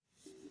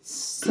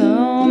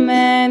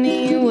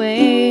many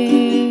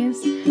ways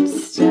to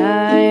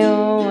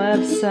style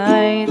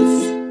websites.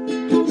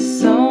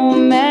 So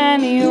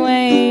many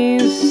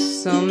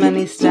ways, so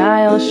many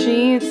style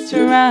sheets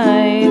to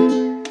write.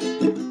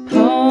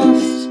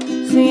 Post,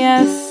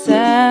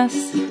 CSS,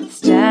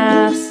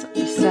 Stas,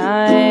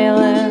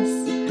 Stylus,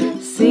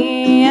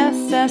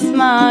 CSS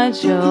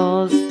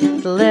modules.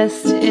 The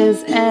list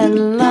is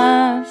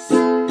endless.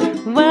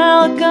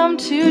 Welcome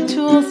to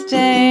Tools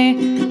Day.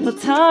 We'll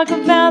talk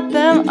about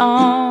them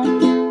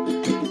all.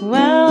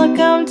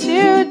 Welcome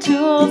to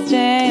Tools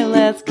Day.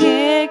 Let's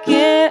kick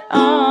it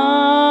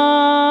off.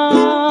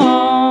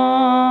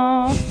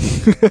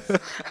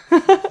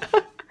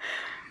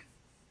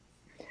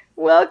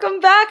 Welcome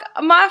back,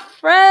 my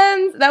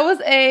friends. That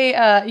was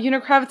a Una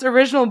Kravitz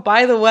original,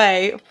 by the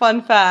way.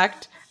 Fun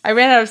fact. I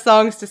ran out of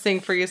songs to sing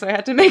for you, so I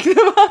had to make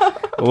them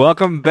up.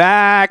 Welcome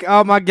back.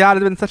 Oh my God,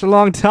 it's been such a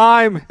long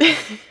time.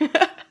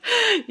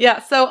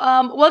 Yeah, so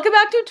welcome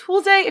back to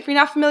Tools Day. If you're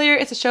not familiar,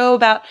 it's a show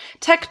about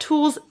tech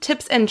tools,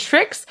 tips, and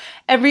tricks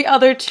every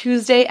other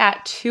Tuesday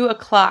at 2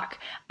 o'clock.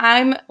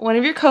 I'm one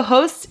of your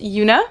co-hosts,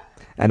 Una.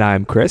 And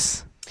I'm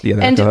Chris, the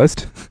other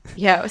co-host.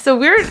 Yeah, so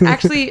we're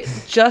actually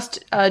just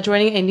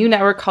joining a new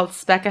network called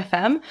Spec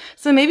FM.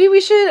 So maybe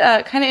we should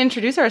kind of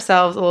introduce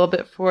ourselves a little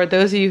bit for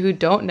those of you who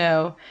don't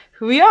know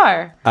who we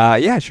are.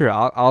 Yeah, sure.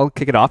 I'll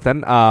kick it off then.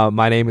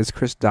 My name is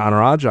Chris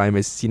Donraj. I'm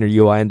a senior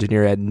UI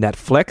engineer at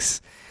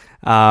Netflix.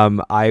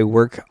 I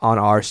work on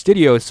our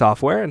studio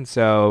software, and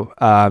so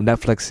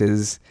Netflix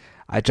is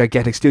a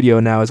gigantic studio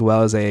now as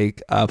well as a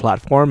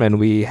platform, and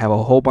we have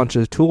a whole bunch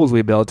of tools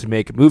we build to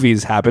make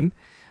movies happen,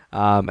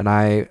 and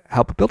I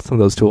help build some of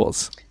those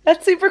tools.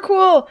 That's super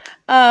cool.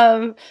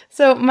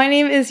 So my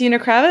name is Una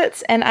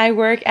Kravitz, and I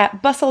work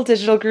at Bustle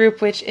Digital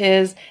Group, which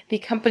is the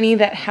company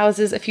that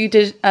houses a few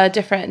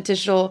different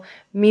digital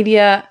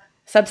media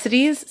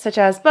subsidies, such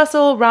as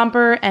Bustle,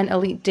 Romper, and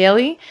Elite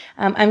Daily.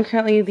 I'm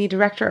currently the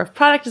director of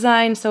product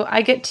design, so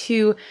I get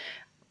to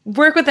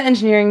work with the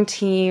engineering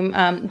team,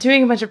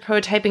 doing a bunch of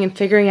prototyping and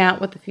figuring out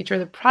what the future of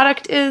the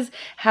product is,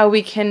 how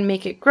we can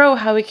make it grow,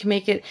 how we can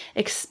make it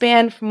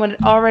expand from what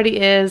it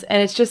already is.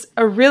 And it's just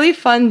a really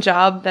fun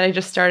job that I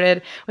just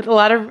started with a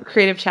lot of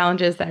creative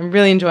challenges that I'm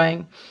really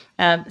enjoying.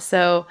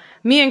 So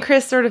me and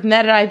Chris sort of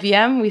met at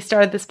IBM. We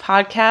started this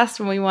podcast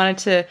when we wanted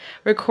to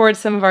record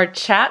some of our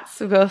chats.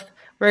 We both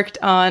worked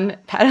on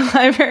pattern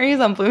libraries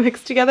on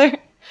Bluemix together.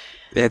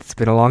 It's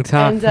been a long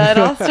time. And it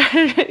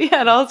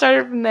all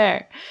started from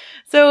there.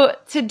 So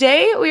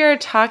today we are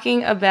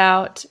talking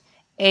about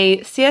a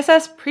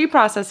CSS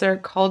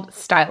preprocessor called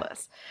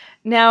Stylus.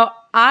 Now,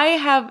 I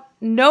have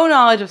no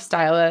knowledge of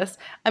Stylus.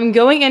 I'm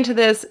going into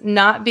this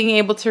not being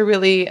able to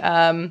really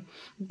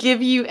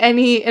give you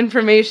any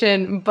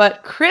information,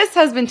 but Chris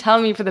has been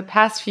telling me for the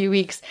past few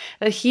weeks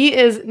that he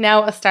is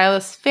now a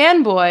Stylus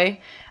fanboy.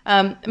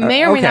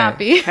 May or may not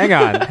be. hang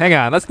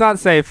on. Let's not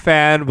say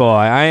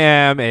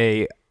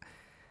fanboy.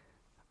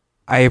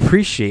 I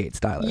appreciate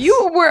Stylus.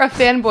 You were a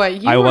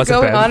fanboy. You were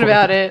going on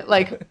about it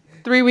like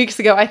 3 weeks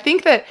ago. I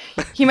think that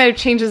he might have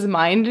changed his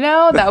mind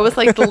now. That was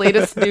like the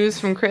latest news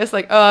from Chris.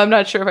 Like, oh, I'm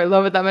not sure if I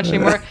love it that much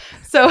anymore.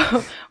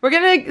 So we're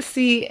going to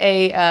see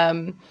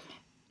a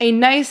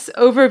nice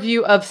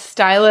overview of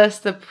Stylus,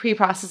 the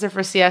preprocessor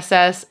for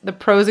CSS, the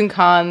pros and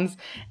cons,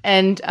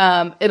 and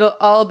it'll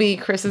all be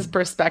Chris's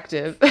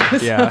perspective.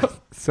 Yeah.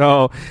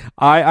 So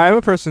I'm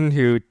a person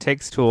who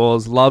takes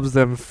tools, loves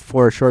them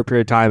for a short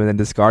period of time, and then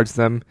discards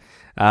them.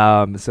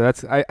 So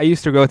that's I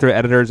used to go through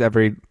editors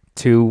every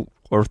 2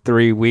 or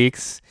 3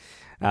 weeks,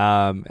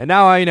 and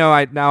now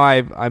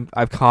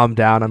I've calmed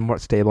down. I'm more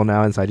stable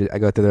now, and so I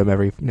go through them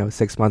every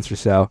 6 months or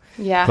so.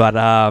 Yeah. But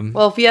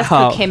well,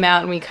 Fiesta came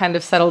out, and we kind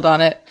of settled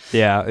on it.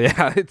 Yeah,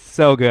 it's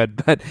so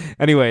good. But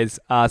anyways,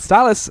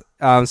 Stylus.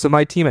 So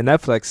my team at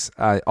Netflix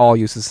all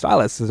uses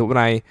Stylus. So when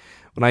I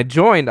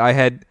joined, I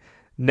had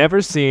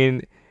never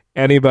seen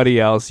anybody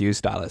else use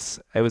Stylus.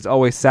 It was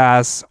always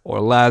Sass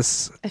or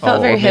Less. It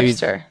felt very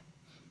hipster.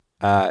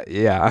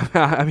 Yeah,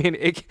 I mean,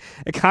 it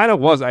kind of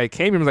was. I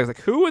came here and was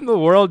like, who in the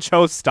world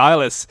chose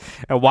Stylus,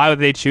 and why would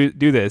they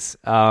do this?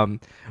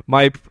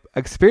 My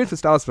experience with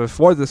Stylus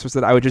before this was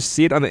that I would just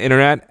see it on the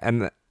internet,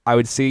 and I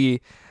would see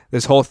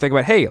this whole thing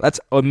about, hey, let's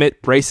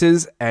omit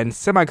braces and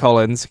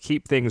semicolons,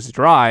 keep things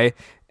dry,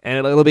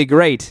 and it'll be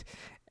great.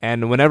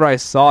 And whenever I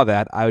saw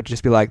that, I would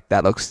just be like,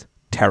 that looks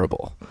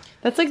terrible.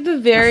 That's like the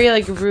very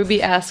like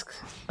Ruby-esque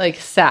like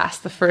Sass,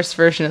 the first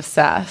version of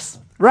Sass.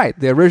 Right,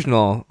 the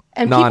original.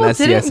 And people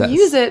didn't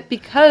use it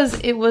because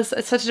it was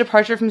such a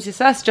departure from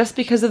CSS, just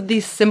because of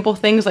these simple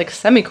things like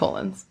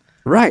semicolons.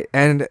 Right.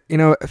 And,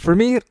 for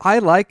me, I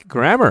like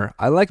grammar.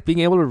 I like being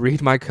able to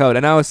read my code.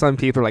 I know some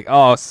people are like,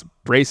 oh,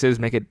 braces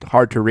make it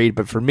hard to read.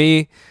 But for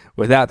me,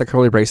 without the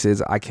curly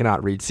braces, I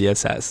cannot read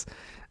CSS.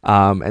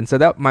 And so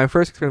that my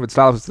first experience with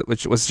Stylus,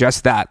 which was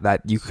just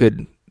that you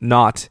could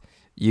not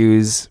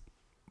use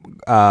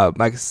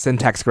like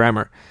syntax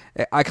grammar.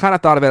 I kind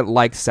of thought of it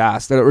like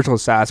Sass, the original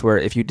Sass, where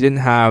if you didn't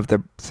have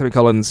the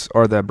semicolons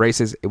or the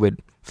braces, it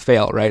would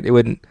fail, right? It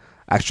wouldn't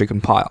actually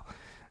compile.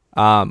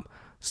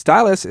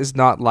 Stylus is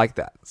not like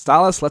that.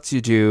 Stylus lets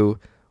you do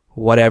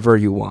whatever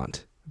you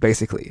want,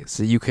 basically.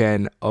 So you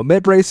can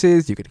omit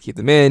braces, you can keep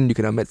them in, you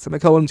can omit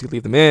semicolons, you can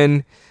leave them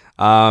in.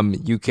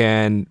 You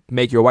can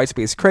make your white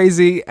space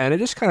crazy, and it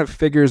just kind of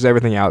figures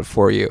everything out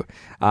for you,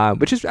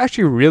 which is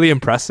actually really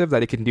impressive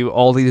that it can do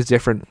all these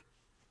different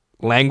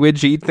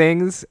language-y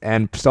things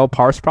and still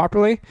parse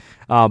properly.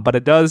 But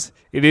it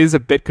is a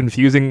bit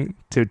confusing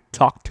to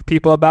talk to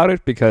people about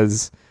it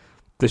because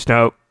there's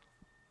no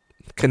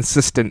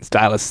consistent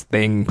stylus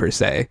thing per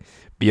se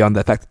beyond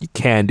the fact that you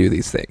can do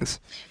these things.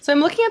 So I'm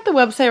looking at the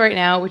website right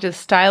now, which is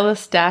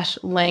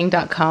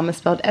stylus-lang.com. It's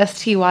spelled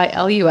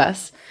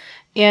Stylus.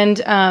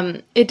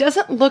 And it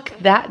doesn't look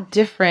that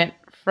different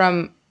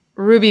from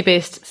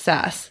Ruby-based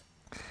Sass.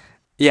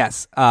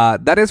 Yes,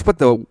 that is what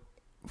the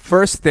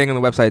first thing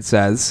on the website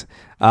says.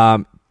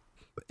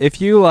 If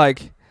you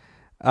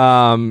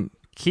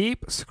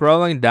keep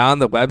scrolling down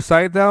the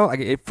website, though,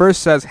 it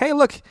first says, "Hey,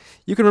 look,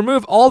 you can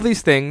remove all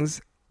these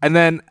things," and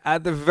then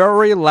at the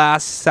very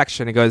last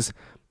section, it goes,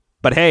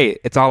 "But hey,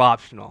 it's all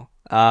optional,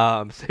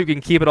 so you can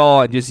keep it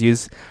all and just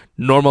use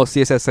normal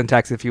CSS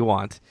syntax if you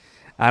want."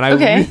 And I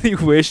really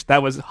wish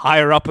that was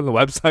higher up on the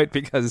website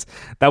because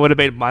that would have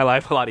made my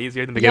life a lot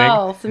easier in the beginning.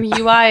 Y'all, some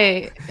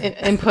UI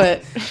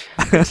input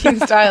for Team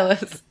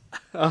Stylus.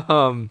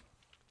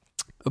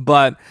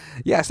 But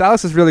yeah,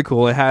 Stylus is really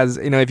cool. It has,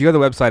 if you go to the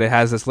website, it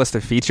has this list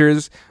of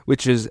features,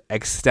 which is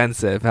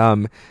extensive.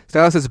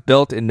 Stylus is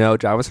built in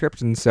Node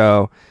JavaScript. And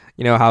so,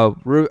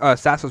 how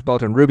Sass was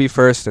built in Ruby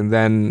first, and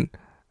then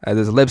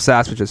there's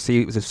libsass, which is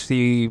a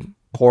C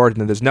port,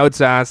 and then there's Node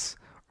Sass.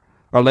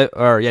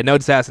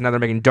 Node Sass, and now they're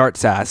making Dart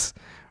Sass,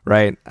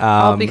 right?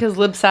 All because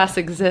libsass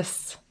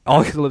exists.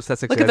 All because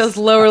libsass exists. Look at those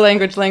lower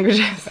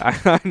languages.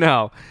 I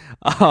know.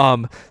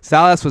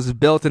 Stylus was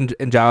built in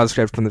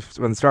JavaScript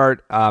from the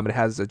start. It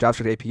has a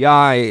JavaScript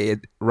API.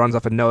 It runs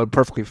off a Node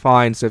perfectly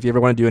fine. So if you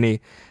ever want to do any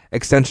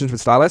extensions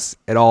with Stylus,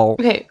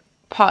 Okay,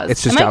 pause.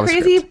 It's just Am I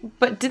JavaScript. crazy?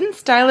 But didn't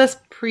Stylus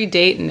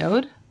predate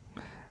Node?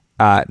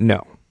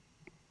 No.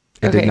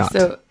 It did not.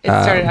 So it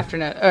started after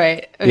Node. All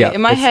right. Okay. Yeah, In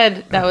my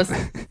head,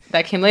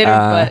 that came later,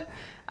 but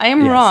I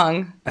am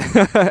wrong.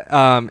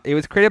 It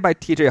was created by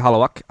TJ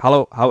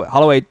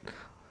Holloway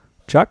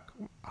Chuck.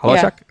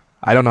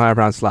 I don't know how to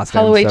pronounce his last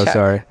name. Holloway so Chuck.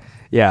 Sorry.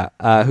 Yeah.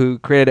 Who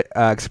created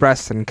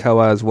Express and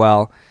Koa as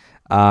well.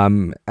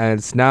 And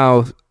it's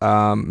now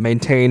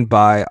maintained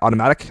by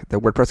Automatic, the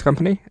WordPress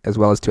company, as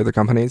well as two other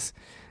companies.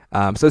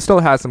 So it still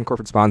has some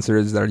corporate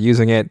sponsors that are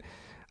using it.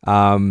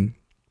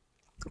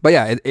 But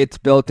yeah, it's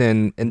built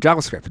in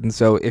JavaScript. And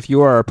so if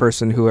you are a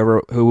person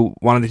who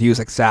wanted to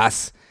use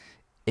Sass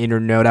in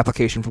your Node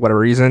application for whatever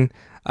reason,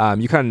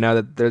 you kind of know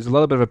that there's a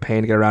little bit of a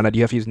pain to get around it.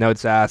 You have to use Node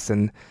Sass,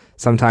 and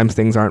sometimes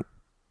things aren't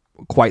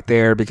quite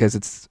there because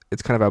it's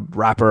kind of a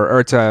wrapper,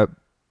 or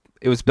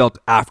it was built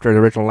after the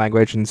original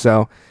language. And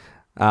so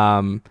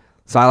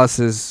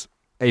Stylus's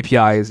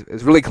API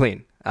is really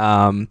clean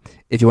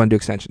if you want to do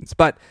extensions.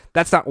 But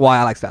that's not why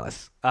I like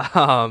Stylus.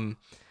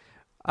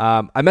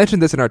 I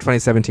mentioned this in our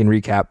 2017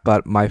 recap,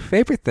 but my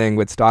favorite thing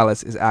with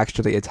Stylus is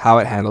actually it's how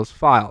it handles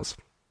files.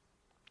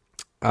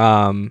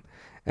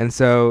 And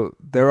so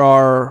there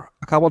are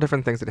a couple of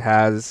different things it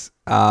has,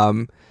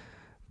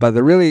 but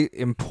the really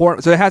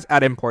important, so it has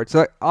add imports.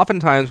 So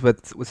oftentimes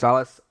with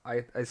Stylus,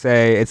 I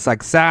say it's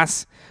like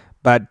Sass,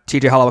 but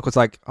TJ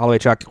Holloway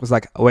Chuck was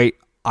like, oh, wait,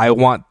 I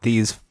want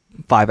these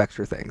 5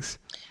 extra things.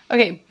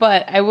 Okay,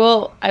 but I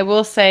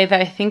will say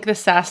that I think the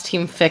Sass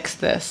team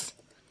fixed this.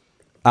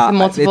 The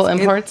multiple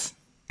imports.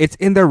 It's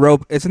in their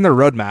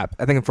roadmap.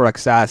 I think for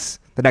Sass,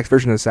 the next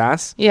version of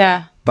Sass.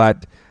 Yeah.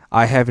 But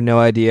I have no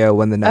idea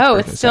when the next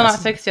version it's still not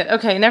fixed yet.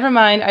 Okay, never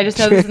mind. I just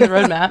know this is in the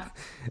roadmap.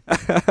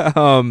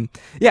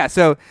 Yeah,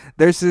 so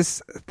there's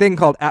this thing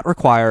called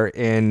 @require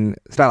in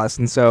Stylus.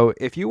 And so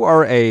if you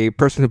are a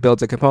person who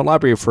builds a component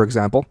library, for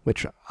example,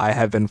 which I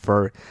have been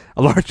for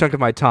a large chunk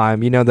of my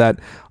time, you know that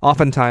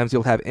oftentimes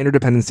you'll have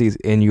interdependencies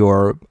in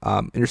your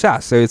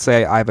Sass. So you'd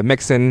say I have a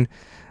mixin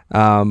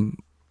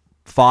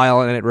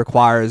file and it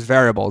requires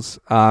variables,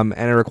 and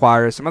it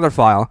requires some other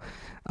file.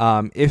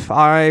 If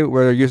I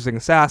were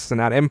using Sass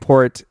and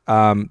import,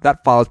 that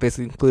file is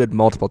basically included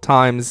multiple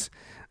times.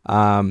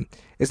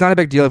 It's not a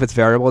big deal if it's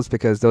variables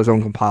because those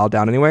don't compile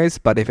down anyways,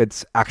 but if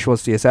it's actual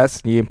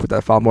CSS and you input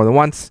that file more than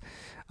once,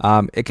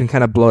 it can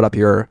kind of bloat up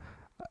your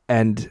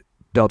end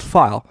built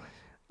file.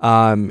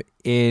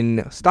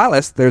 In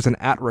Stylus, there's an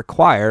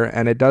 @require,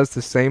 and it does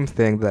the same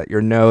thing that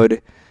your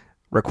Node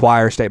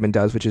require statement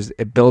does, which is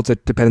it builds a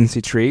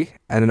dependency tree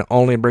and it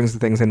only brings the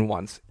things in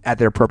once at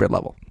their appropriate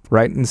level,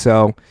 right? And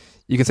so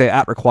you can say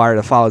 @require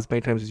the file as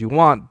many times as you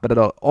want, but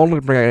it'll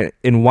only bring it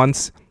in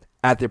once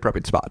at the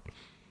appropriate spot.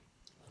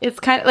 It's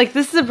kind of like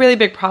this is a really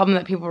big problem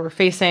that people were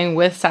facing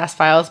with Sass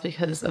files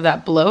because of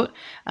that bloat.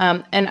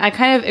 And I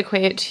kind of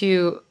equate it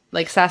to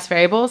like Sass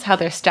variables, how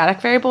they're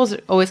static variables.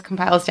 It always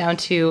compiles down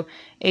to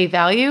a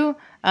value.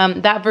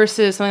 That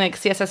versus something like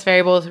CSS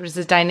variables, which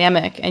is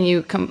dynamic, and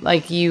you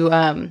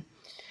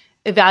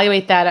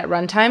evaluate that at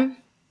runtime,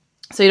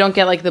 so you don't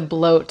get like the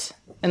bloat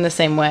in the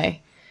same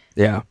way.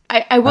 Yeah.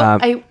 I will.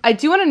 I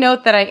do want to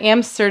note that I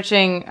am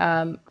searching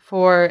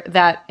for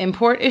that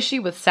import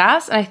issue with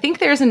Sass, and I think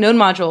there's a node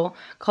module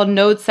called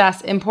Node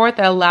Sass Import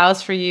that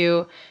allows for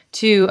you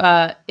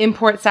to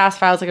import Sass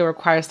files like a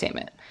require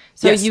statement.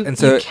 So Yes, you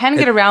can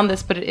get around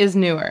this, but it is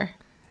newer.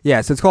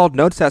 Yeah, so it's called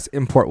Node Sass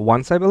Import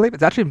Once, I believe.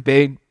 It's actually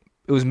made.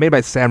 It was made by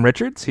Sam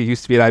Richards, who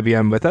used to be at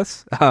IBM with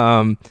us.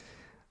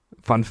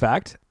 Fun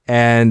fact,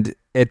 and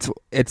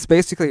it's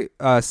basically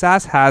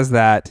Sass has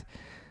a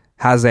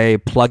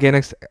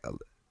plugin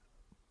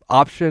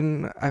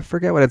option. I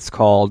forget what it's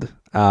called.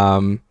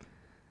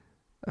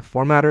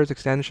 Formatters,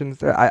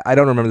 extensions. I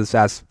don't remember the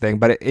Sass thing,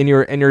 but in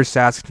your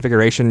Sass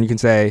configuration, you can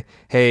say,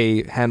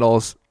 "Hey,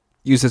 handles,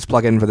 use this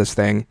plugin for this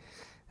thing,"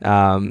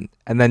 and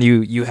then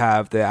you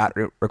have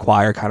the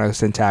 @require kind of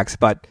syntax,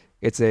 but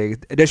it's a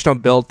additional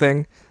build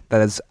thing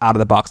that is out of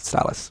the box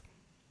stylus.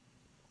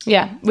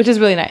 Yeah, which is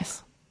really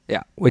nice.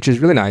 Yeah, which is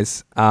really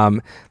nice.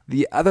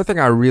 The other thing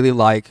I really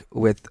like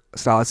with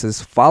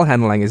Stylus's file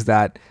handling is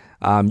that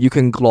you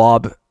can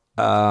glob.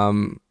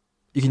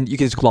 You can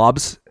use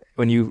globs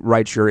when you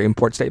write your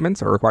import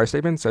statements or require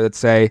statements. So let's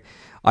say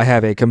I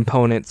have a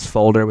components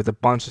folder with a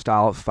bunch of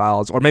style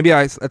files, or maybe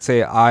let's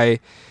say I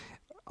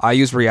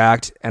use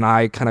React and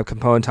I kind of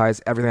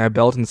componentize everything I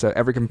built, and so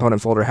every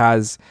component folder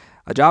has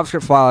a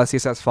JavaScript file, a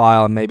CSS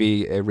file, and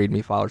maybe a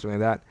README file or something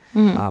like that.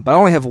 Mm-hmm. But I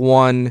only have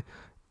one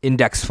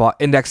index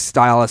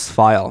stylus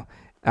file,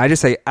 and I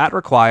just say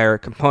 @require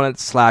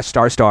components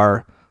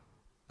 /*//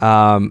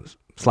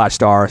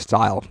 /*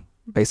 style,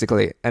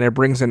 basically, and it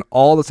brings in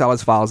all the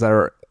stylus files that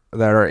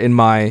are in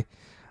my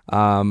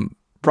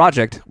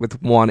project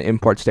with one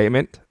import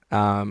statement.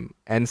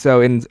 And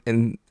so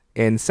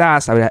in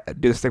Sass, I would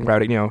do this thing where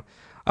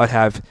I would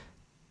have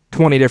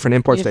 20 different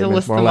import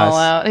statements, more or less. All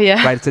out.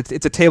 Yeah. Right?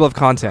 It's a table of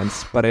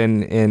contents, but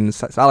in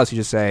Stylus, you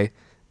just say,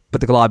 put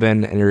the glob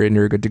in, and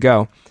you're good to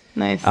go.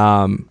 Nice.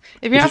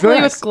 If you're not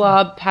familiar with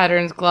glob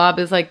patterns, glob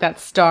is like that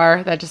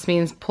star that just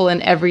means pull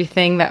in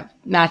everything that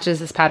matches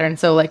this pattern.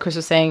 So like Chris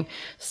was saying,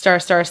 **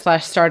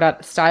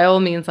 *star.style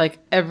means like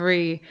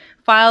every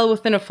file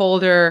within a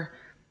folder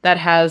that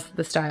has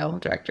the style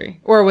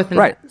directory or within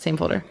the same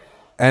folder.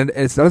 And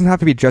it doesn't have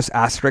to be just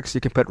asterisks.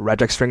 You can put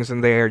regex strings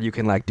in there. You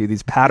can like do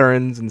these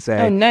patterns and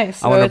say, "Oh,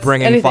 nice! I want to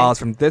bring in files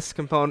from this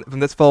component, from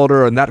this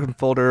folder, and that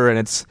folder." And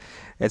it's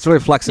really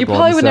flexible. You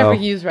probably would never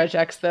use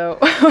regex though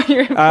when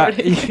you're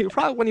importing. You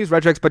probably wouldn't use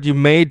regex, but you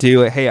may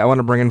do. Hey, I want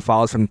to bring in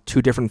files from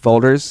 2 different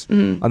folders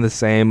on the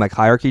same like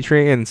hierarchy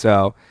tree, and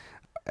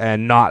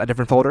not a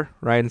different folder,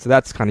 right? And so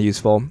that's kind of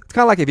useful. It's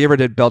kind of like if you ever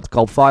did build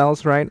gulp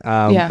files, right?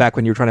 Back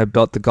when you were trying to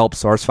build the gulp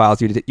source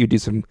files, you do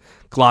some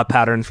glob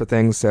patterns for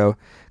things. So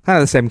kind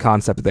of the same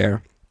concept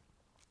there.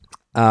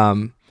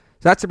 So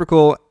that's super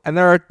cool. And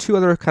there are 2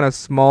 other kind of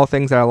small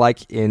things that I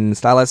like in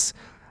Stylus.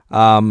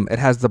 It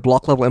has the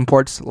block level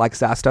imports like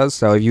Sass does.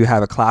 So if you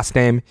have a class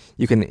name,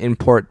 you can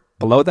import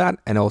below that,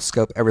 and it'll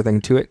scope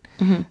everything to it.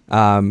 Mm-hmm.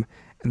 And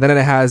then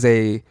it has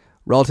a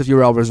relative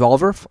URL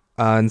resolver.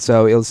 And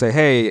so it'll say,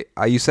 hey,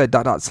 you said ..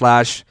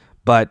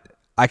 but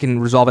I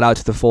can resolve it out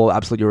to the full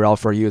absolute URL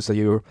for you. So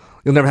you'll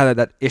never have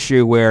that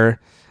issue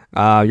where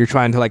you're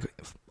trying to like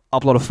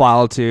upload a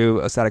file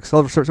to a static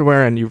server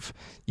somewhere, and you've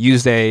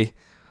used a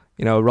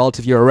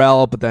relative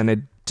URL, but then it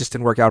just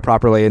didn't work out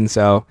properly. And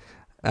so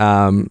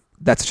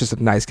that's just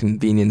a nice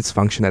convenience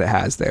function that it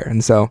has there.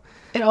 And so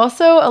it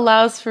also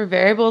allows for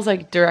variables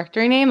like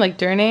directory name, like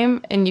dir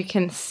name, and you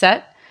can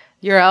set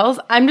URLs.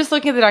 I'm just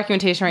looking at the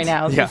documentation right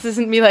now. Yeah. This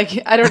isn't me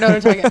like, I don't know what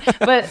I'm talking about.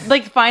 But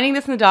like finding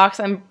this in the docs,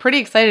 I'm pretty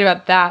excited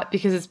about that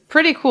because it's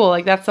pretty cool.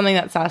 Like that's something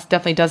that Sass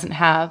definitely doesn't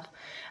have.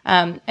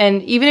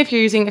 And even if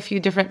you're using a few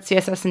different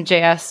CSS and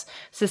JS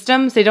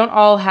systems, they don't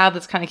all have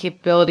this kind of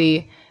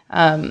capability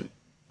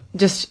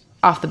just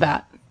off the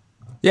bat.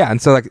 Yeah,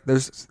 and so like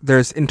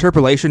there's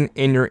interpolation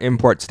in your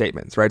import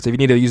statements, right? So if you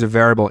need to use a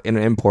variable in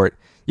an import,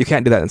 you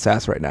can't do that in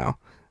Sass right now,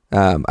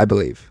 I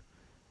believe.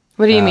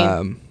 What do you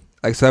mean?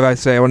 Like, so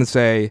if I want to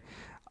say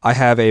I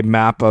have a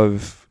map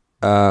of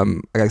a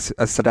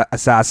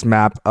Sass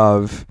map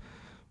of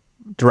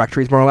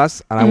directories, more or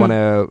less, and I want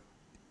to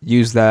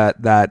use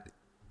that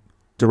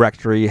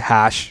directory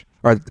hash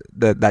or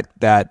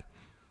that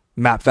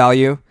map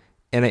value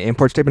in an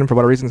import statement for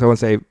whatever reason. So I want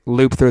to say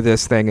loop through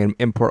this thing and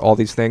import all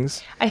these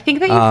things. I think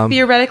that you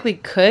theoretically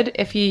could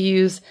if you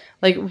use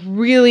like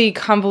really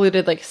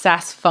convoluted like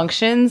Sass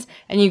functions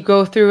and you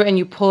go through and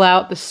you pull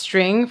out the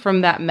string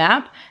from that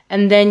map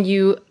and then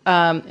you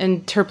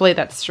interpolate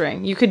that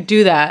string. You could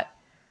do that.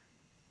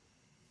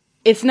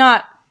 It's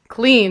not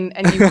clean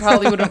and you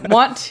probably wouldn't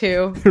want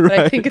to, but right.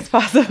 I think it's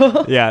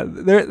possible.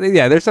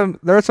 There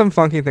are some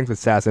funky things with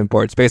Sass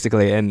imports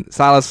basically, and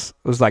Stylus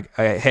was like,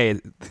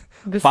 hey,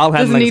 file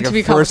handling is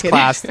like first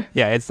class.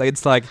 Yeah,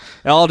 it's like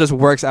it all just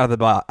works out of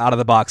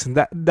the box, and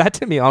that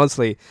to me,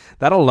 honestly,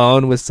 that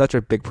alone was such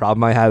a big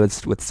problem I had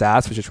with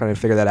Sass, which is trying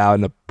to figure that out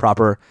in a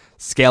proper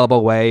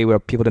scalable way where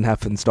people didn't have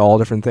to install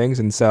different things,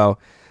 and so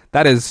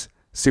that is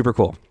super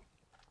cool.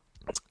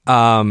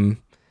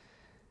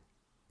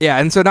 Yeah,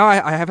 and so now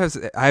I have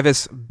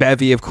this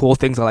bevy of cool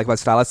things I like about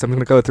Stylus. So I'm going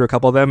to go through a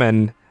couple of them,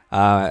 and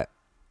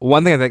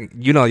One thing I think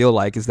you'll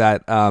like is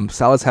that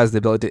Stylus has the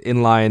ability to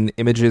inline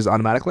images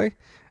automatically.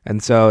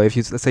 And so if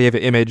let's say you have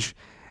an image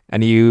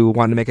and you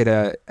want to make it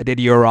a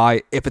data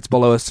URI, if it's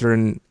below a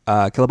certain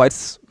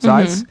kilobytes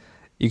size,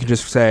 you can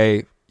just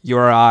say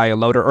URI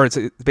loader, or it's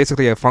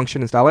basically a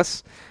function in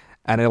Stylus,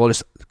 and it will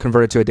just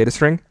convert it to a data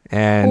string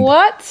and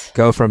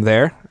go from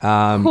there.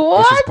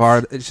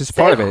 What? It's just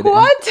part of it.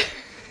 What?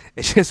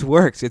 It just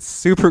works. It's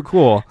super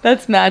cool.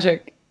 That's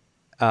magic.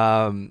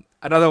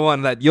 Another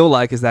one that you'll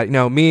like is that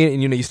me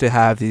and used to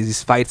have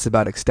these fights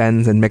about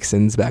extends and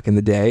mixins back in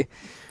the day.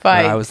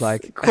 Fights. I was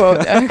like,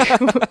 quote. I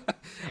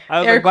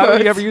was like, why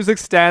would you ever use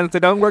extends? They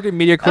don't work in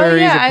media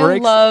queries. Yeah, it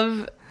breaks. I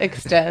love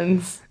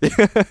extends.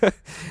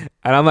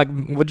 And I'm like,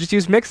 we'll just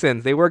use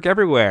mixins. They work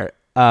everywhere.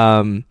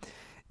 And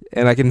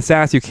like in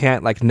Sass, you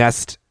can't like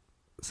nest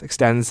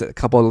extends a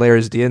couple of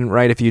layers in,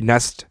 right? If you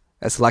nest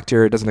a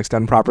selector, it doesn't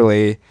extend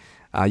properly.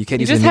 You can't use it in media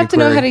query. You just have to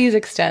know how to use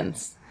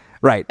extends.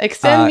 Right.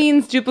 Extend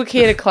means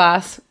duplicate a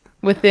class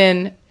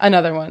within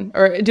another one,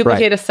 or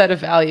duplicate a set of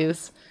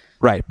values.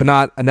 Right, but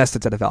not a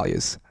nested set of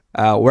values.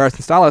 Whereas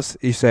in Stylus,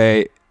 you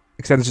say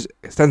extends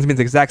means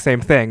the exact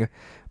same thing,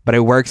 but it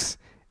works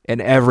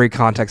in every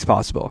context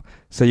possible.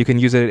 So you can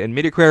use it in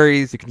media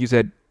queries. You can use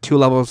it 2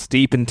 levels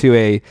deep into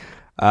a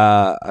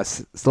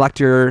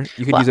selector.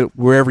 You can use it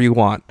wherever you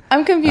want.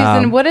 I'm confused.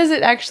 And what is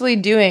it actually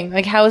doing?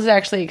 Like, how is it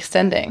actually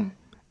extending?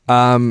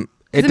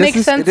 It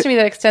makes sense to me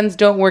that extends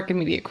don't work in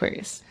media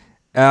queries.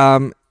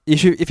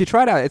 If you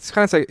try it out, it's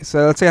kind of like,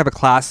 so let's say I have a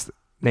class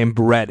named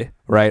red,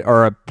 right,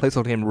 or a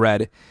placeholder named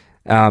red,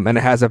 and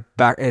it has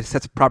it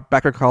sets a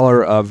background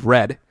color of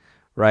red,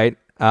 right?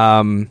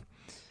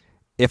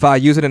 If I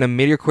use it in a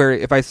media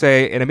query, if I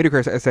say in a media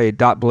query I say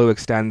 .blue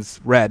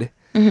extends red,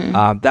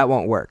 that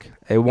won't work.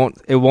 It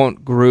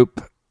won't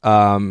group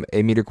a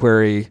media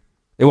query.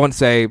 It won't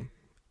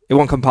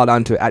compile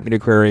down to @media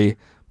query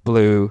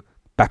blue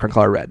background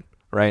color red,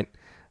 right?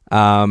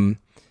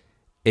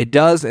 It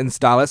does in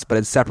Stylus, but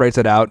it separates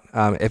it out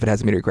if it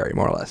has a media query,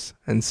 more or less.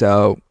 And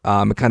so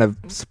it kind of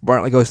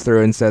smartly goes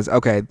through and says,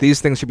 okay, these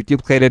things should be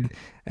duplicated,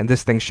 and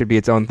this thing should be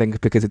its own thing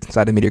because it's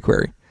inside a media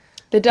query.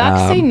 The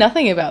docs say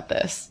nothing about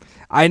this.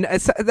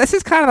 This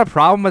is kind of the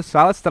problem with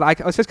Stylus, that I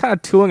was just kind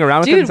of tooling around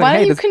with it. Dude, why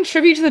don't you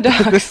contribute to the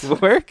docs? Does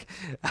this work?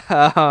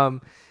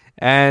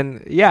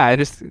 And yeah, it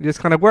just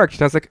kind of worked.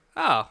 And I was like,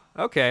 oh,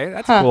 okay,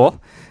 that's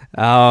cool.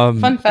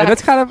 Fun fact.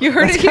 That's kind of, you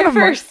heard it here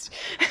first.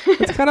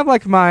 It's kind of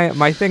like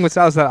my thing with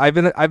Stylus, that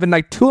I've been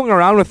like tooling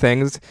around with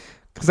things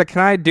because like,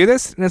 can I do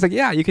this? And it's like,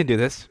 yeah, you can do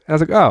this. And I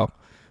was like, oh,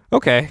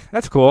 okay,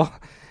 that's cool.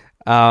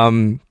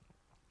 So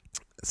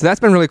that's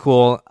been really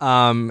cool.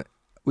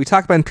 We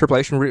talked about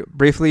interpolation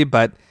briefly,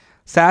 but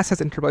Sass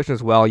has interpolation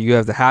as well. You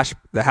have the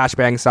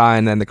hashbang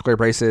sign and the clear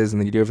braces,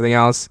 and then you do everything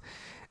else.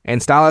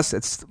 And Stylus,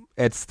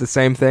 it's the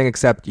same thing,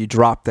 except you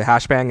drop the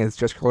hashbang and it's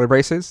just curly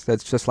braces.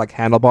 That's just like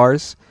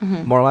handlebars,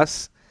 more or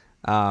less.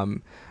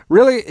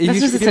 Really,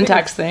 this is a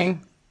syntax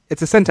thing.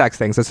 It's a syntax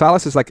thing. So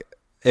Stylus is like,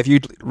 if you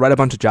write a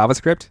bunch of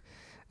JavaScript,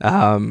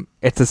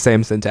 it's the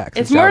same syntax.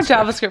 It's more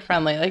JavaScript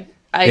friendly. Like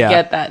I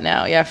get that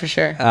now. Yeah, for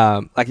sure.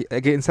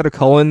 Like instead of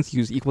colons,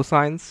 use equal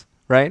signs,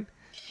 right?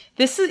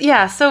 This is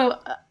So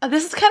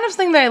this is kind of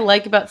something that I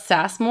like about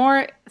Sass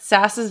more.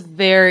 Sass is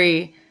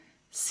very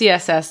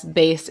CSS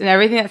based, and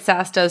everything that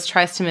Sass does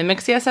tries to mimic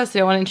CSS. They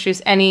don't want to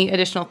introduce any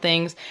additional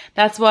things.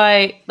 That's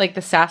why like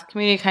the Sass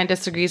community kind of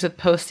disagrees with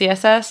post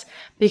CSS,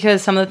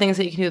 because some of the things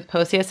that you can do with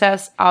post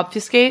CSS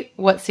obfuscate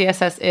what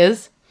CSS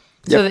is.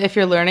 Yep. So that if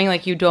you're learning,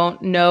 like you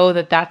don't know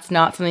that that's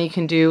not something you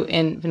can do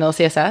in vanilla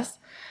CSS.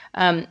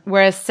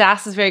 Whereas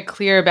Sass is very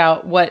clear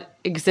about what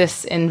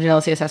exists in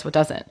vanilla CSS, what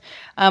doesn't.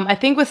 I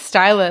think with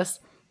Stylus,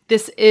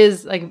 this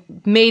is like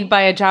made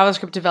by a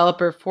JavaScript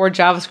developer for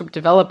JavaScript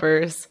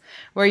developers,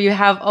 where you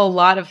have a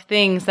lot of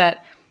things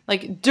that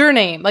like dir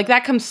name, like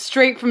that comes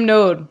straight from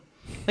Node.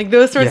 Like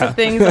those sorts of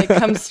things like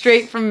come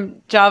straight from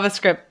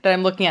JavaScript that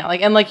I'm looking at.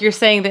 Like, and like you're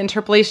saying, the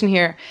interpolation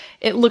here,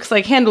 it looks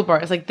like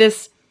handlebars. Like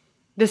this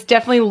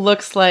definitely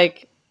looks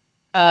like,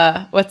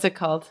 what's it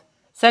called?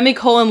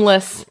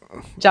 Semicolonless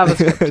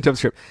JavaScript.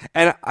 JavaScript.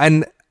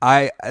 And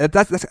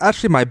that's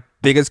actually my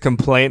biggest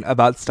complaint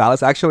about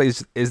Stylus actually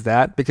is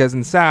that, because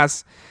in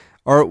Sass,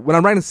 or when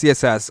I'm writing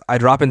CSS, I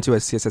drop into a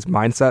CSS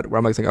mindset where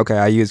I'm like saying, okay,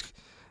 I use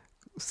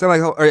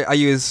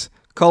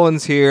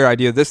colons here, I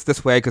do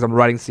this way because I'm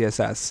writing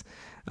CSS.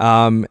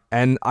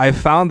 And I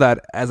found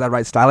that as I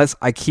write Stylus,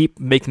 I keep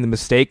making the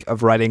mistake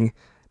of writing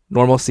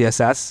normal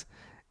CSS,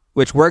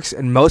 which works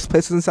in most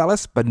places in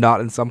Stylus, but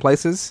not in some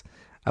places,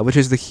 which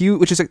is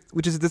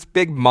this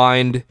big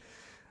mind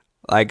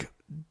like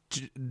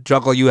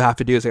juggle you have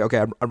to do. Is like, okay,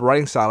 I'm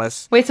writing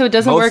Stylus. Wait, so it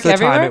doesn't work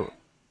everywhere?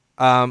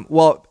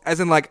 Well, as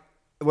in like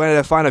when I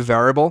define a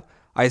variable,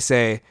 I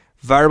say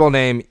variable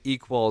name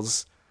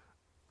equals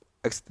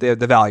the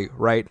value,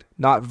 right?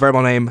 Not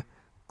variable name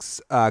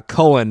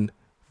colon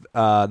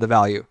the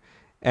value.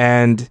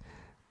 And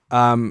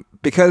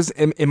because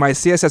in my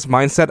CSS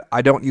mindset,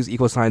 I don't use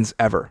equal signs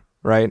ever,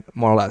 right?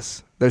 More or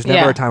less. There's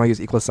never a time I use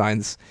equal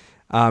signs.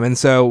 And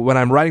so when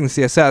I'm writing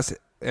CSS,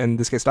 in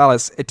this case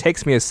stylus, it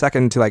takes me a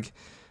second to like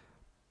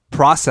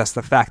process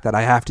the fact that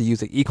I have to use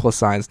the equal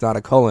signs, not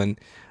a colon.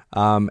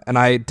 And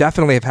I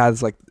definitely have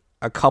had like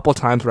a couple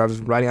times where I was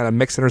writing on a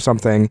mixin or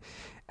something,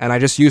 and I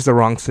just used the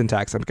wrong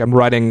syntax. I'm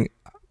writing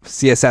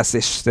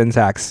CSS-ish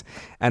syntax,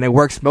 and it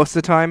works most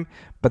of the time.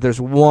 But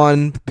there's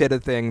one bit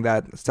of thing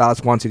that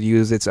Stylus wants you to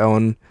use its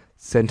own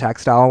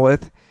syntax style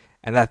with,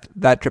 and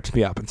that trips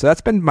me up. And so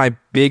that's been my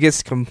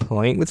biggest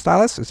complaint with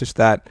Stylus. It's just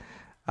that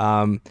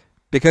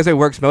because it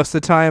works most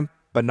of the time,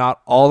 but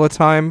not all the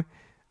time,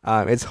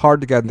 it's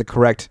hard to get in the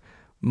correct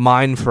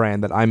mind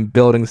frame that I'm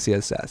building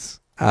CSS.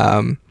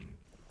 And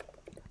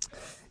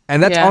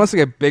that's honestly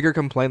a bigger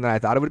complaint than I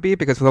thought it would be,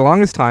 because for the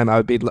longest time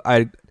I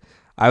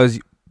was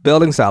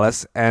building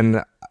Stylus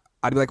and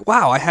I'd be like,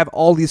 wow, I have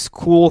all these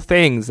cool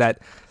things that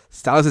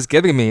Stylus is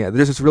giving me.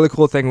 There's this really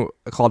cool thing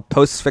called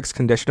postfix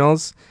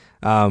conditionals,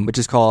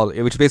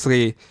 which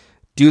basically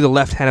do the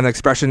left hand of the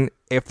expression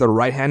if the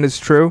right hand is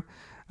true.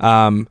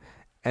 And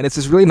it's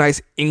this really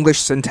nice English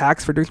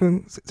syntax for doing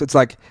things. So it's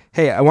like,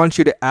 hey, I want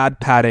you to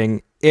add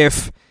padding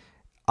if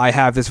I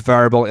have this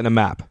variable in a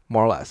map,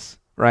 more or less,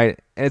 right?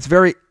 And it's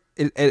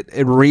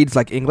it reads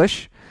like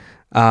English.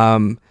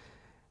 And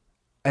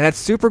that's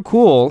super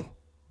cool,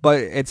 but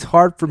it's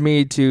hard for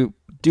me to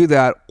do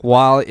that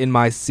while in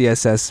my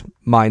CSS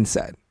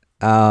mindset.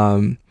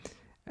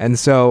 And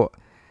so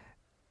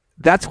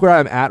that's where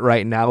I'm at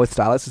right now with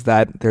Stylus, is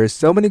that there's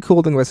so many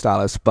cool things with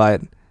Stylus,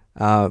 but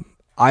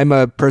I'm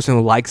a person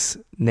who likes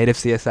native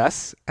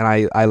CSS, and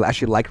I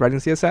actually like writing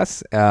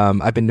CSS.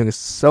 I've been doing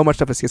so much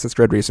stuff with CSS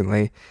Grid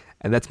recently,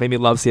 and that's made me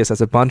love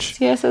CSS a bunch.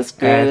 CSS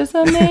Grid is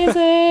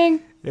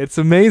amazing. It's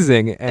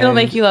amazing. And it'll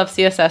make you love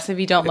CSS if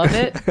you don't love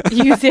it.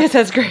 Use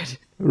CSS Grid.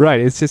 Right.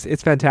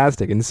 It's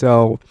fantastic. And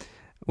so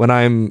when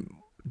I'm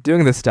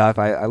doing this stuff,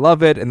 I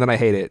love it, and then I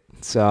hate it.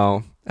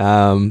 So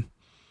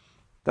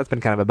that's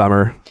been kind of a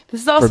bummer.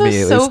 This is also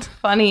so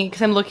funny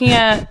because I'm looking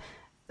at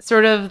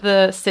sort of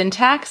the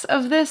syntax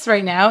of this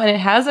right now, and it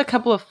has a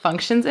couple of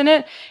functions in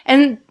it.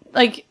 And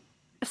like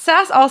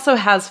Sass also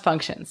has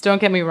functions, don't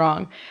get me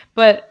wrong.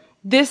 But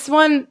this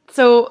one,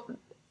 so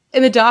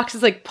in the docs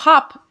is like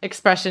pop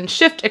expression,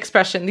 shift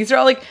expression. These are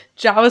all like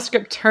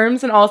JavaScript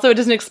terms, and also it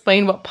doesn't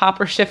explain what pop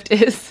or shift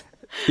is.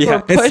 Yeah,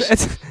 or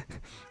push.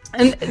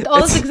 And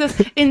all this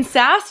exists. In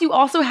Sass, you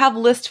also have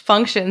list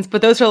functions,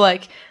 but those are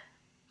like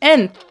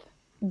nth,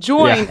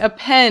 join,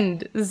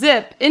 append,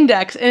 zip,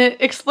 index, and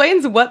it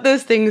explains what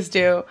those things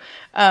do.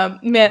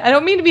 Man, I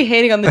don't mean to be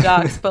hating on the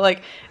docs, but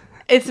like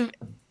it's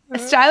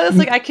Stylus,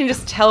 like I can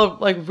just tell,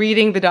 like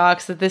reading the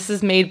docs, that this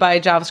is made by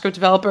a JavaScript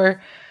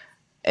developer.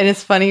 And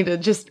it's funny to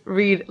just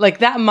read, like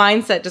that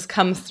mindset just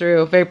comes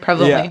through very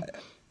prevalently.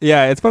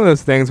 Yeah, it's one of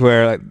those things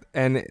where, like,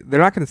 and they're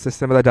not going to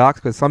system of the docs,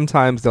 because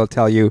sometimes they'll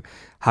tell you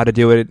how to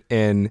do it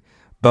in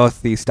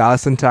both the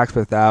Stylus syntax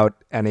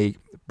without any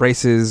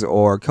braces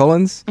or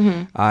colons,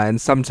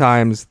 and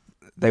sometimes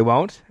they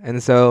won't.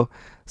 And so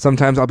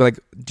sometimes I'll be like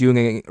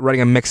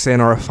writing a mixin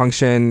or a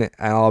function,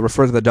 and I'll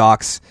refer to the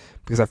docs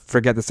because I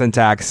forget the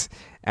syntax,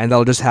 and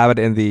they'll just have it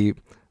in the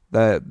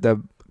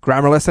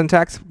grammarless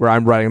syntax, where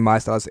I'm writing my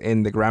Stylus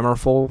in the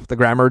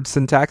grammared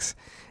syntax.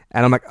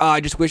 And I'm like, oh,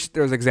 I just wish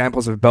there was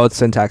examples of both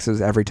syntaxes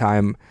every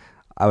time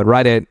I would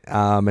write it.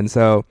 And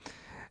so,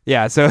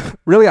 yeah, so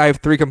really I have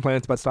three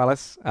complaints about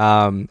Stylus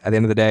at the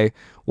end of the day.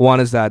 One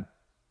is that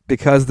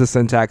because the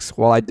syntax,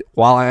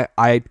 while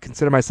I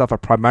consider myself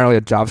primarily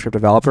a JavaScript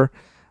developer,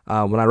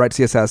 when I write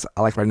CSS,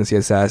 I like writing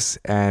CSS,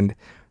 and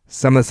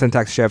some of the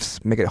syntax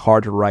shifts make it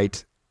hard to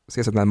write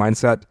CSS in that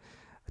mindset.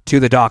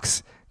 To the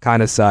docs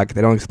kind of suck.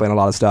 They don't explain a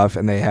lot of stuff,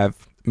 and they have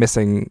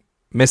missing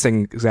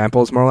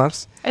examples, more or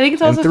less. I think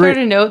it's also fair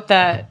to note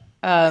that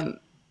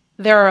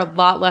there are a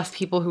lot less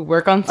people who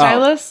work on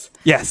Stylus.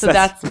 Yes. So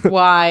that's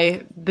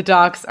why the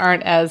docs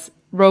aren't as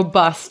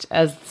robust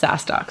as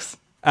Sass docs.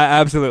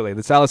 Absolutely.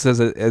 The Stylus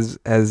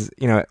has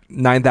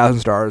 9,000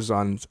 stars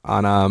on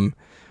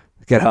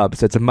GitHub,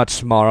 so it's a much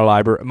smaller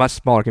library, much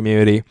smaller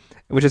community,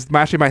 which is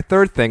actually my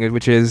third thing,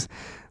 which is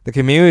the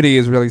community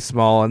is really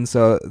small, and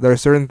so there are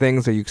certain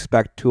things that you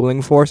expect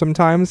tooling for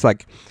sometimes.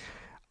 Like,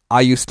 I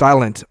use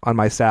Stylint on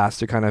my Sass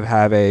to kind of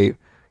have a,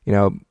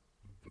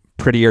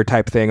 prettier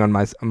type thing on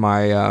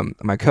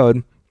my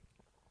code.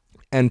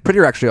 And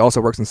prettier actually also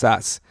works in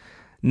Sass.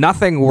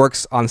 Nothing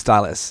works on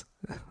Stylus.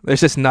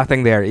 There's just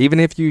nothing there. Even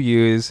if you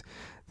use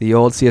the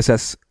old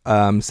CSS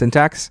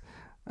syntax,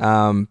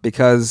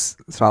 because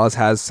Stylus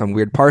has some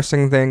weird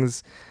parsing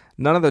things,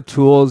 none of the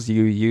tools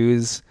you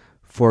use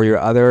for your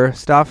other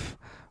stuff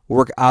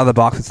work out of the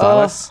box with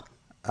Stylus.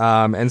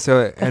 And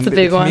so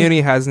the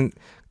community hasn't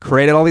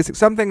created all these things.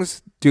 Some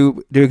things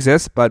do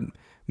exist, but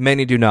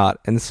many do not.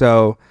 And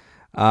so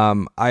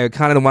I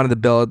kind of wanted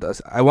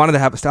to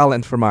have a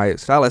Stylint for my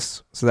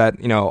Stylus, so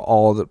that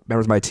all the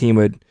members of my team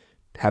would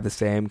have the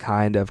same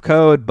kind of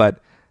code, but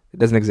it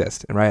doesn't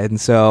exist, right?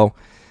 And so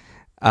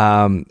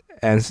and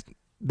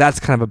that's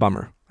kind of a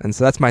bummer. And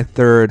so that's my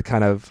third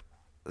kind of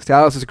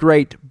Stylus is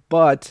great,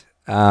 but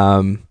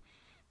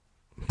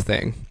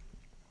thing.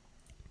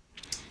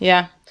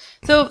 Yeah.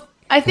 So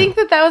I think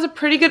that was a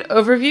pretty good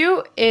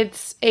overview.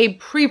 It's a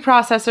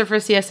preprocessor for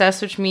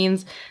CSS, which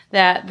means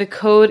that the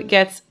code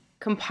gets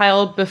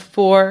compiled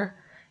before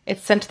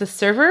it's sent to the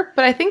server.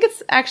 But I think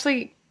it's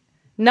actually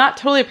not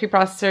totally a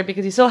preprocessor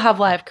because you still have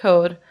live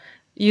code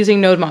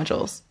using Node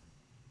modules.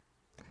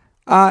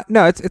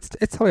 No, it's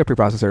totally a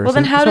preprocessor. Well,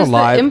 then how does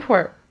the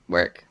import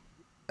work?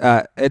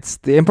 It's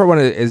the import one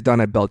is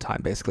done at build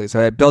time, basically.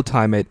 So at build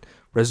time, it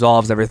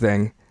resolves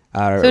everything.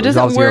 So it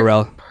doesn't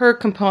work per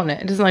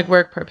component. It doesn't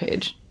work per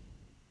page.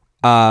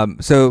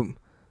 So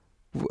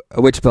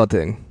which build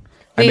thing?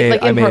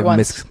 I may have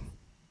missed.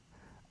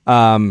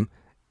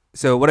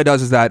 So what it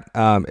does is that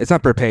it's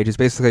not per page. It's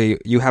basically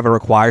you have a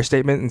require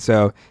statement, and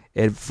so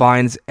it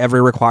finds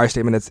every require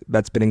statement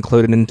that's been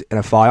included in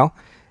a file.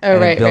 Oh,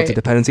 and right, it builds a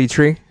dependency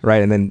tree,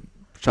 right, and then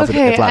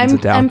it flattens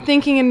it down. I'm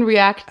thinking in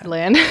React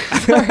land.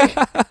 Sorry.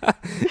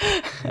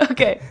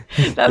 Okay,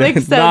 that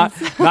makes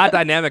sense. Not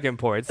dynamic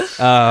imports.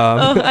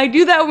 I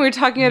do that when we were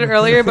talking about it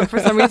earlier, but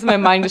for some reason my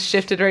mind just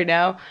shifted right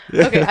now.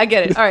 Okay, I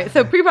get it. All right,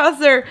 so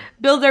preprocessor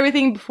builds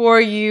everything before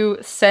you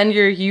send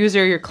your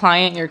user, your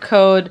client, your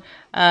code,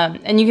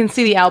 and you can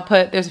see the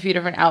output. There's a few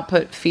different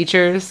output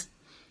features.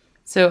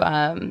 So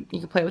you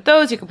can play with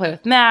those. You can play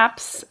with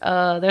maps.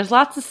 There's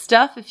lots of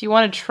stuff if you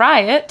want to try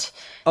it.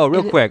 Oh,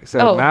 real quick.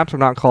 So maps are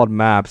not called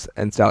maps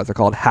and Stylus. They're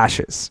called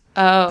hashes.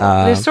 Oh,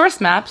 there's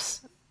source maps.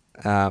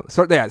 There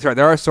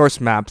are source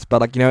maps,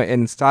 but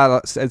in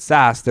Stylus, in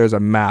Sass, there's a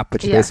map,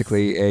 which is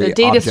basically a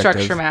data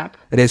structure map.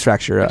 A data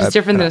structure. Which is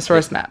different than a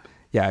source map.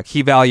 Yeah,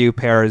 key value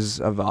pairs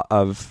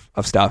of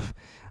stuff.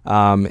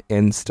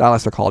 In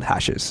Stylus, they're called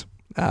hashes.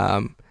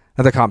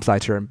 Another comp sci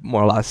term,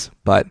 more or less,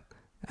 but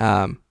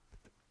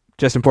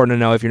just important to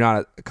know if you're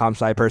not a comp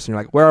sci person,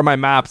 you're like, where are my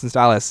maps in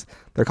Stylus?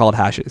 They're called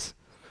hashes.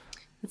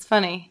 It's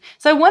funny.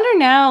 So I wonder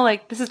now,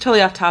 this is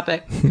totally off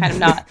topic, kind of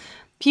not.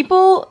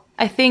 People,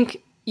 I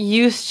think,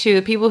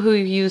 people who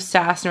use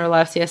Sass and a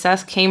lot of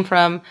CSS came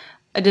from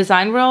a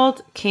design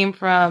world, came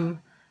from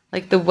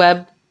the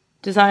web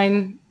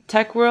design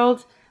tech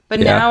world. But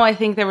now I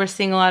think that we're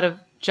seeing a lot of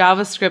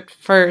JavaScript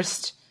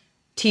first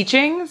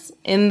teachings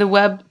in the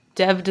web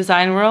dev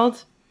design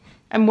world.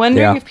 I'm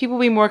wondering if people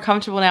will be more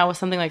comfortable now with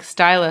something like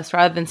Stylus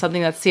rather than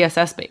something that's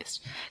CSS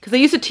based. Because they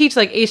used to teach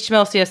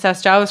HTML,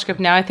 CSS, JavaScript.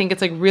 Now I think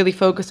it's really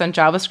focused on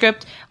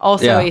JavaScript,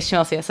 also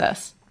HTML,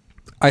 CSS.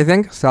 I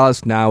think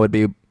Stylus now would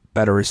be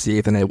better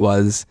received than it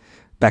was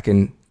back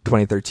in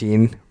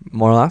 2013,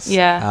 more or less.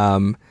 Yeah.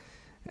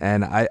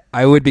 And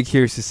I would be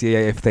curious to see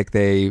if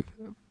they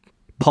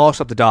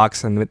polish up the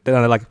docs and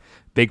then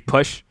big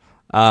push.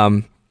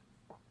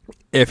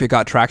 If it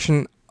got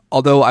traction.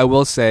 Although I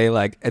will say,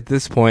 at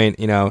this point,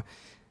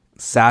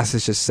 Sass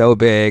is just so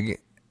big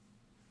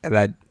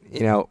that,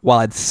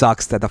 while it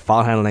sucks that the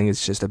file handling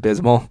is just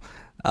abysmal,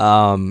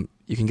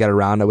 you can get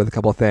around it with a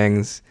couple of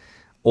things.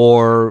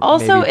 Or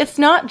also, it's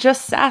not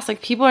just Sass.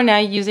 People are now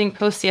using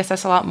Post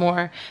CSS a lot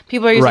more.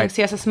 People are using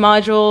CSS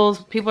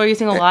modules. People are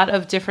using a lot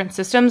of different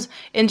systems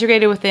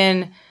integrated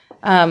within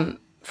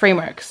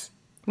frameworks.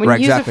 When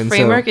you use a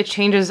framework, it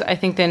changes, I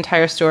think, the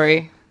entire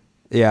story.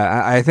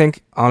 Yeah, I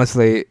think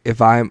honestly,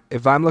 if I'm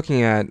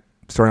looking at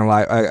starting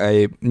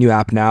a new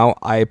app now,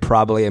 I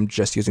probably am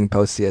just using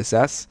Post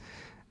CSS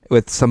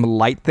with some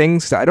light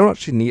things. I don't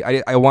actually need.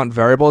 I want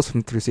variables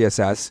through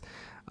CSS.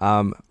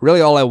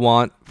 Really, all I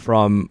want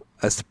from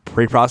a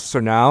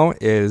preprocessor now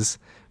is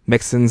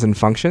mixins and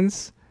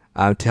functions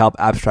to help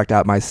abstract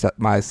out my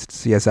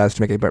CSS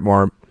to make it a bit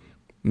more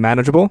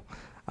manageable.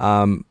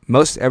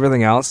 Most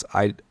everything else,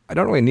 I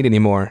don't really need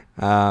anymore.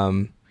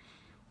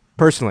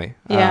 Personally,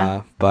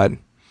 but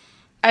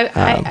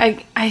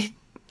I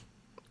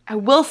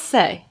will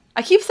say,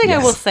 I keep saying I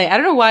will say. I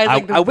don't know why.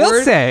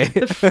 It's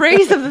the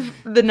phrase of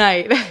the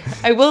night.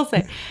 I will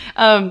say,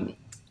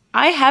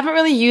 I haven't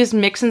really used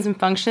mixins and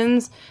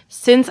functions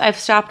since I've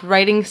stopped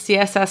writing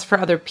CSS for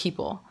other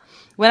people.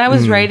 When I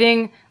was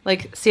writing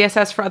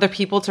CSS for other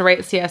people to write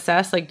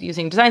CSS,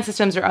 using design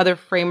systems or other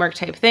framework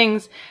type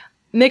things,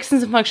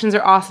 mixins and functions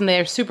are awesome. They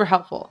are super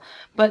helpful.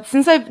 But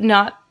since I've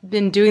not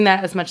been doing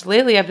that as much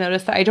lately, I've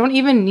noticed that I don't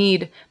even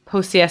need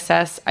Post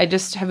CSS. I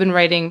just have been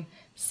writing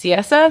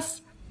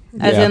CSS,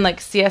 as in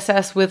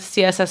CSS with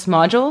CSS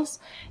modules.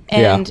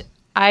 And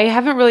I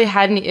haven't really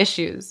had any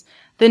issues.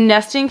 The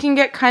nesting can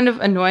get kind of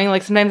annoying.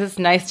 Sometimes it's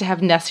nice to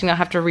have nesting, not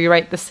have to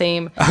rewrite the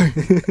same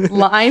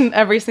line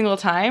every single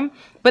time.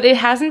 But it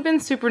hasn't been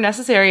super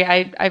necessary.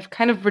 I've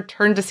kind of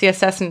returned to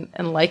CSS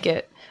and like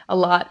it a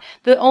lot.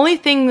 The only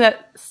thing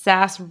that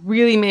Sass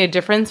really made a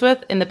difference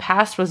with in the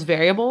past was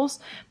variables,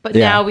 but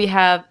now we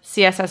have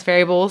CSS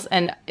variables,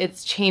 and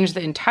it's changed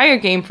the entire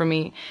game for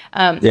me.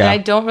 And I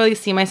don't really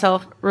see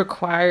myself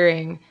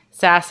requiring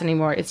Sass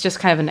anymore. It's just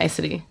kind of a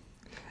nicety.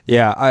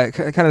 Yeah, I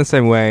kind of the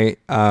same way.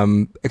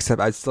 Except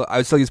I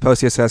would still use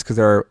Post CSS because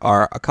there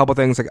are a couple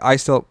things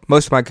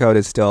most of my code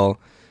is still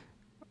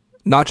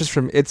not just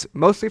it's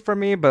mostly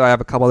from me, but I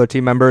have a couple other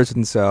team members,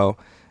 and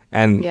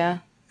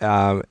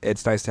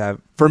it's nice to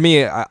have. For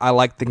me, I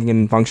like thinking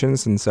in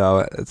functions, and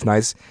so it's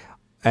nice.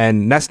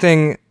 And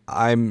nesting,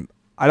 I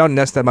don't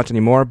nest that much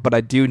anymore, but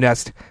I do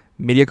nest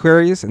media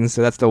queries, and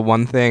so that's the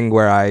one thing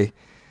where I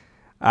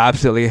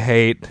absolutely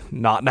hate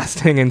not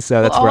nesting, and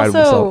so that's where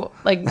also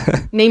like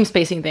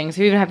namespacing things.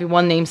 You even have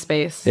one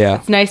namespace. Yeah,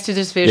 it's nice to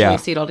just visually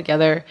see it all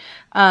together.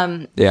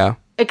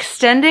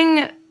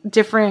 Extending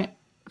different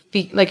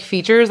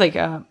features like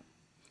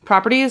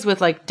properties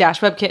with like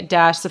dash WebKit,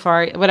 dash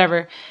Safari,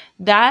 whatever,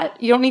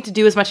 that you don't need to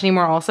do as much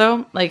anymore.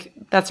 Also, like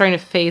that's starting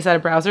to phase out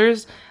of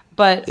browsers,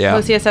 but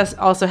PostCSS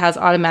also has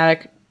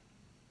automatic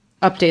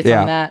updates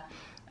on that.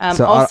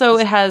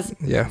 It has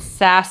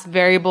Sass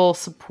variable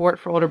support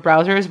for older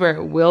browsers where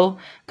it will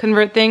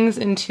convert things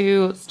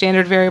into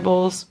standard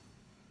variables.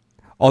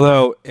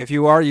 Although, if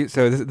you are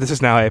this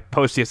is now a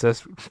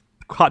PostCSS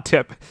hot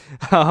tip.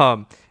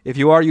 If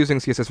you are using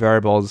CSS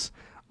variables,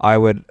 I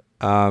would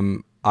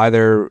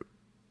either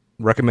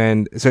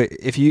recommend. So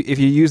if you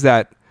use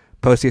that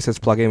PostCSS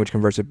plugin which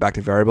converts it back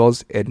to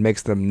variables, it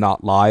makes them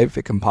not live.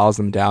 It compiles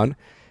them down,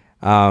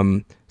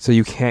 so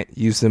you can't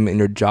use them in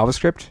your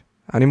JavaScript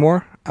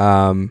anymore.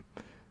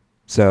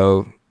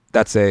 So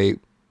that's a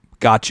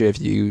gotcha if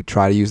you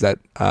try to use that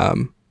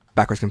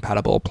backwards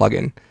compatible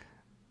plugin.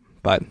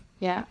 But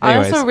yeah,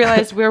 anyways. I also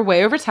realized we're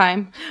way over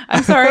time.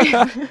 I'm sorry.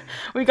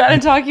 We got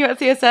into talking about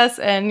CSS,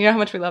 and you know how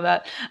much we love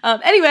that.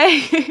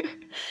 Anyway,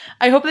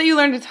 I hope that you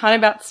learned a ton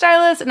about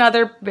Stylus and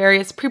other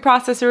various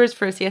preprocessors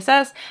for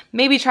CSS.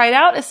 Maybe try it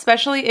out,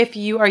 especially if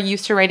you are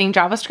used to writing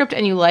JavaScript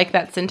and you like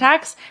that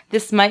syntax.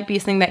 This might be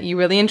something that you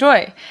really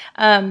enjoy.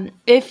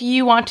 If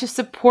you want to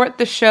support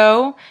the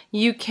show,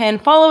 you can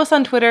follow us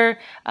on Twitter.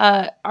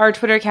 Our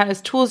Twitter account is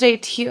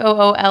Toolsday,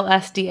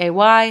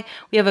 Toolsday.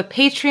 We have a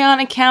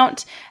Patreon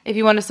account. If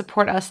you want to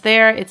support us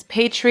there, it's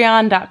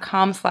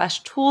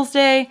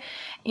patreon.com/Toolsday.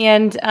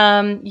 And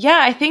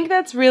I think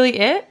that's really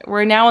it.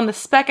 We're now on the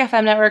Spec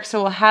FM network,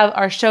 so we'll have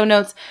our show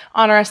notes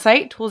on our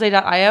site,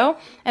 toolsday.io,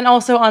 and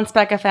also on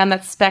Spec FM.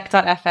 That's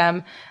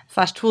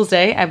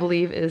spec.fm/Toolsday, I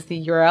believe is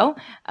the URL.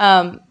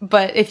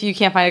 But if you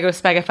can't find it, go to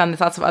Spec FM.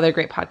 There's lots of other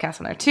great podcasts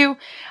on there too.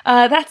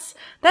 That's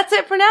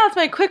it for now. It's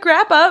my quick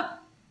wrap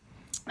up,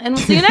 and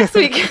we'll see you next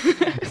week.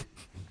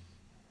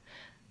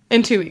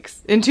 In 2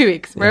 weeks.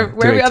 We're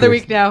every other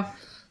week now.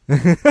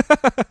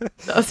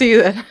 I'll see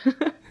you then.